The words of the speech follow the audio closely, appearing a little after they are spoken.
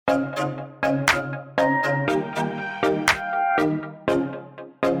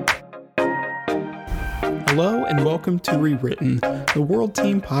Hello and welcome to Rewritten, the World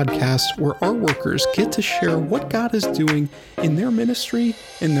Team podcast where our workers get to share what God is doing in their ministry,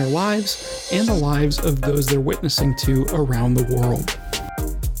 in their lives, and the lives of those they're witnessing to around the world.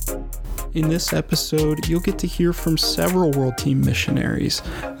 In this episode, you'll get to hear from several World Team missionaries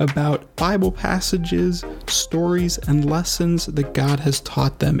about Bible passages, stories, and lessons that God has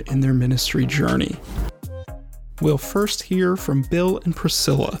taught them in their ministry journey. We'll first hear from Bill and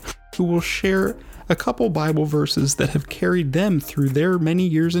Priscilla, who will share a couple Bible verses that have carried them through their many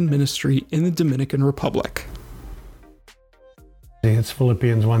years in ministry in the Dominican Republic. It's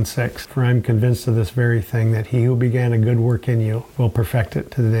Philippians 1:6. For I am convinced of this very thing, that he who began a good work in you will perfect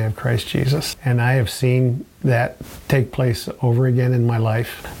it to the day of Christ Jesus. And I have seen that take place over again in my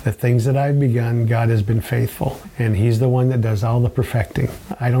life. The things that I've begun, God has been faithful. And he's the one that does all the perfecting.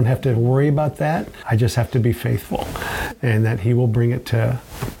 I don't have to worry about that. I just have to be faithful. And that he will bring it to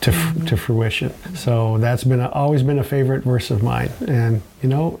fruition. So that's always been a favorite verse of mine. And,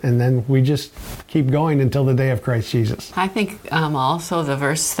 and then we just keep going until the day of Christ Jesus. I think also the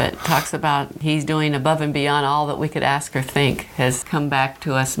verse that talks about he's doing above and beyond all that we could ask or think has come back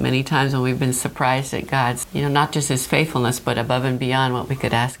to us many times when we've been surprised at God's, not just his faithfulness, but above and beyond what we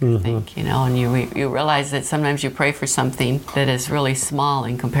could ask or think, and you realize that sometimes you pray for something that is really small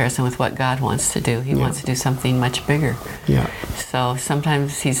in comparison with what God wants to do. He wants to do something much bigger. Yeah. So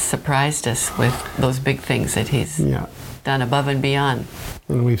sometimes he's surprised us with those big things that he's done above and beyond.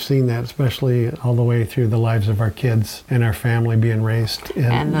 And we've seen that, especially all the way through the lives of our kids and our family being raised.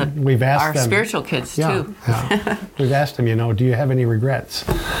 And we've asked our them, spiritual kids, too. Yeah. We've asked them, do you have any regrets?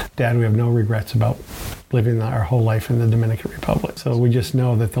 Dad, we have no regrets about living our whole life in the Dominican Republic. So we just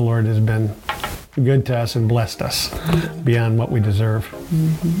know that the Lord has been good to us and blessed us beyond what we deserve.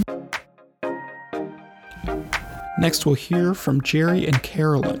 Mm-hmm. Next, we'll hear from Jerry and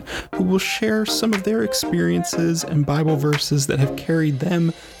Carolyn, who will share some of their experiences and Bible verses that have carried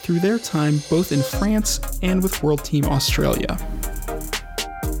them through their time both in France and with World Team Australia.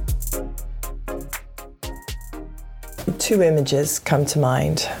 Two images come to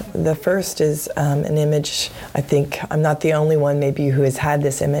mind. The first is an image, I think I'm not the only one maybe who has had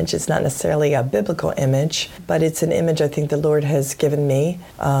this image. It's not necessarily a biblical image, but it's an image I think the Lord has given me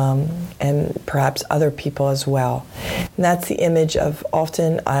and perhaps other people as well. And that's the image of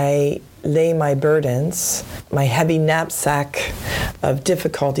often I lay my burdens, my heavy knapsack of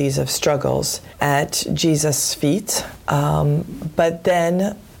difficulties, of struggles at Jesus' feet, but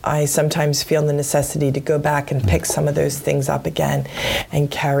then I sometimes feel the necessity to go back and pick some of those things up again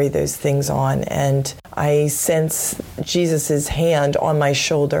and carry those things on. And I sense Jesus' hand on my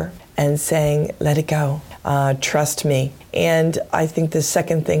shoulder and saying, let it go, trust me. And I think the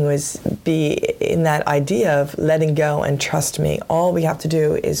second thing was be in that idea of letting go and trust me. All we have to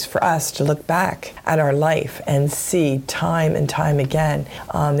do is for us to look back at our life and see time and time again.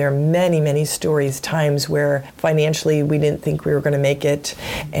 There are many, many stories, times where financially we didn't think we were going to make it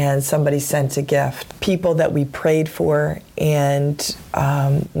and somebody sent a gift. People that we prayed for and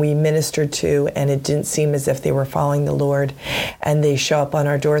we ministered to and it didn't seem as if they were following the Lord, and they show up on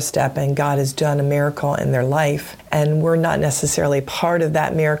our doorstep and God has done a miracle in their life. And we're not necessarily part of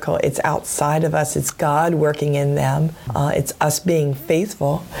that miracle. It's outside of us. It's God working in them. It's us being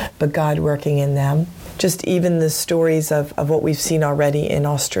faithful, but God working in them. Just even the stories of what we've seen already in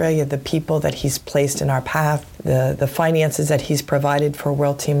Australia, the people that he's placed in our path, the finances that he's provided for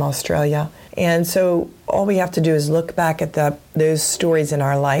World Team Australia. And so all we have to do is look back at those stories in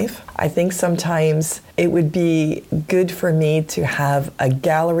our life. I think sometimes it would be good for me to have a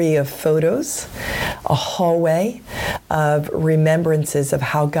gallery of photos, a hallway of remembrances of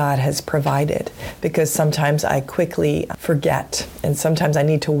how God has provided, because sometimes I quickly forget, and sometimes I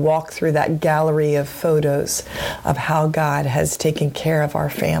need to walk through that gallery of photos of how God has taken care of our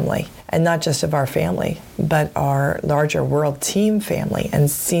family. And not just of our family, but our larger World Team family, and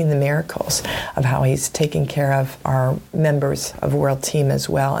seen the miracles of how he's taken care of our members of World Team as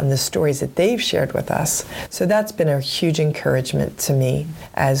well, and the stories that they've shared with us. So that's been a huge encouragement to me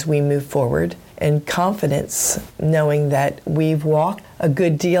as we move forward, and confidence knowing that we've walked a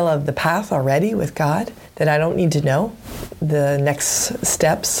good deal of the path already with God, that I don't need to know the next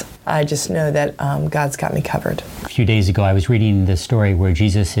steps. I just know that God's got me covered. A few days ago, I was reading this story where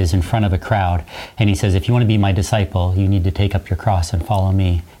Jesus is in front of a crowd, and he says, if you want to be my disciple, you need to take up your cross and follow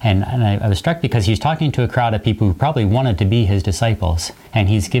me. And I was struck because he's talking to a crowd of people who probably wanted to be his disciples, and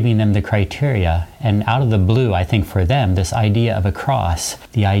he's giving them the criteria. And out of the blue, I think for them, this idea of a cross,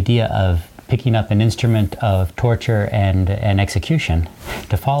 the idea of picking up an instrument of torture and execution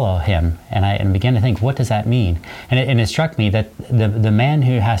to follow him. And I began to think, what does that mean? And it struck me that the man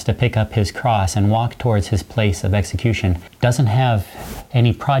who has to pick up his cross and walk towards his place of execution doesn't have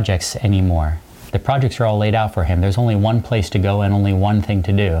any projects anymore. The projects are all laid out for him. There's only one place to go and only one thing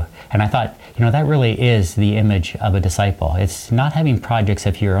to do. And I thought, that really is the image of a disciple. It's not having projects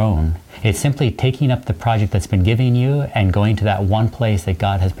of your own. It's simply taking up the project that's been given you and going to that one place that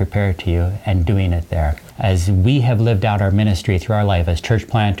God has prepared to you and doing it there. As we have lived out our ministry through our life as church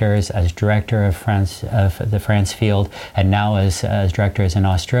planters, as director of the France field, and now as directors in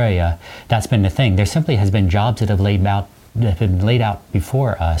Australia, that's been the thing. There simply has been jobs that have been laid out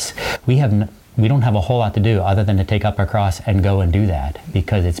before us. We don't have a whole lot to do other than to take up our cross and go and do that,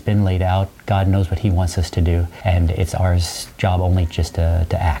 because it's been laid out. God knows what he wants us to do, and it's our job only just to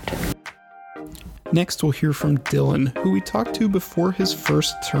act. Next, we'll hear from Dylan, who we talked to before his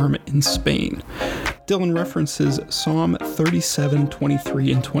first term in Spain. Dylan references Psalm 37,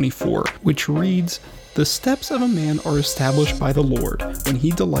 23, and 24, which reads, "The steps of a man are established by the Lord when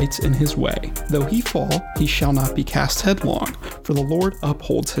he delights in his way. Though he fall, he shall not be cast headlong, for the Lord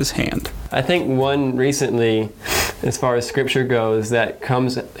upholds his hand." I think one recently, as far as scripture goes, that come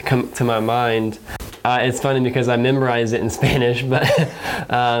to my mind. It's funny because I memorized it in Spanish, but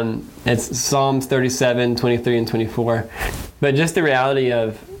it's Psalms 37, 23, and 24. But just the reality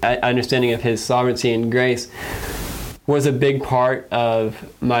of understanding of his sovereignty and grace was a big part of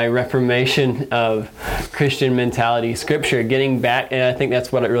my reformation of Christian mentality, scripture, getting back, and I think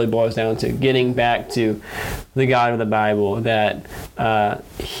that's what it really boils down to, getting back to the God of the Bible, that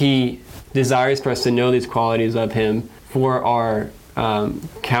he desires for us to know these qualities of him for our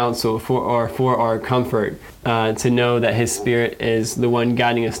counsel, for our comfort, to know that his Spirit is the one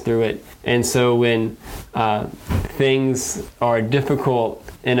guiding us through it. And so when things are difficult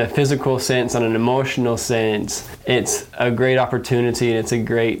in a physical sense, on an emotional sense, it's a great opportunity and it's a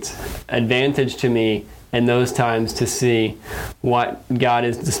great advantage to me in those times to see what God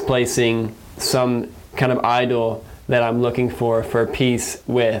is displacing, some kind of idol that I'm looking for peace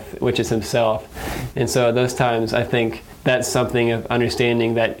with, which is himself. And so at those times, I think that's something of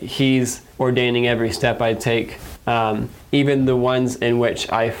understanding that he's ordaining every step I take, even the ones in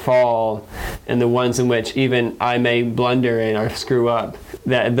which I fall and the ones in which even I may blunder and or screw up,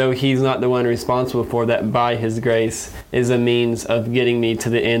 that though he's not the one responsible for that, by his grace is a means of getting me to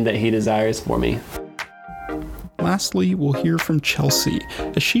the end that he desires for me. Lastly, we'll hear from Chelsea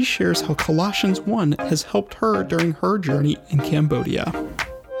as she shares how Colossians 1 has helped her during her journey in Cambodia.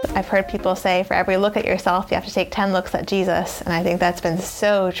 I've heard people say for every look at yourself, you have to take 10 looks at Jesus. And I think that's been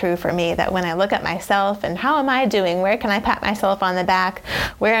so true for me, that when I look at myself and how am I doing? Where can I pat myself on the back?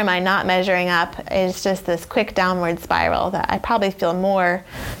 Where am I not measuring up? It's just this quick downward spiral that I probably feel more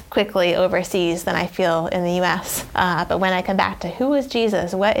quickly overseas than I feel in the U.S. But when I come back to who is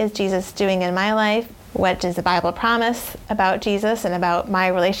Jesus? What is Jesus doing in my life? What does the Bible promise about Jesus and about my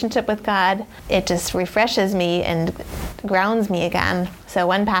relationship with God? It just refreshes me and grounds me again. So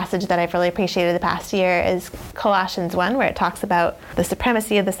one passage that I've really appreciated the past year is Colossians 1, where it talks about the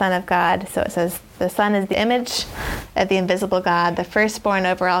supremacy of the Son of God. So it says, "The Son is the image of the invisible God, the firstborn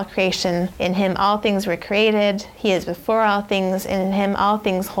over all creation. In him all things were created. He is before all things, and in him all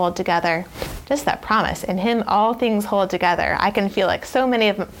things hold together." Just that promise, in him all things hold together. I can feel like so many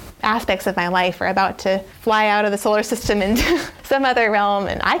of aspects of my life are about to fly out of the solar system into some other realm,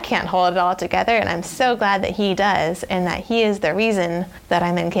 and I can't hold it all together, and I'm so glad that he does, and that he is the reason that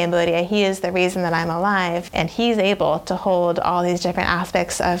I'm in Cambodia. He is the reason that I'm alive, and he's able to hold all these different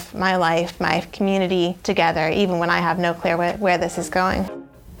aspects of my life, my community together, even when I have no clue where this is going.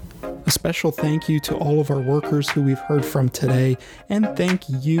 A special thank you to all of our workers who we've heard from today, and thank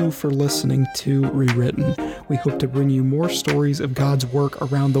you for listening to Rewritten. We hope to bring you more stories of God's work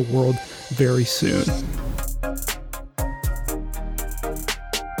around the world very soon.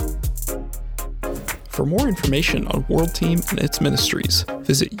 For more information on World Team and its ministries,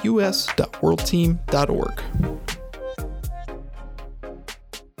 visit us.worldteam.org.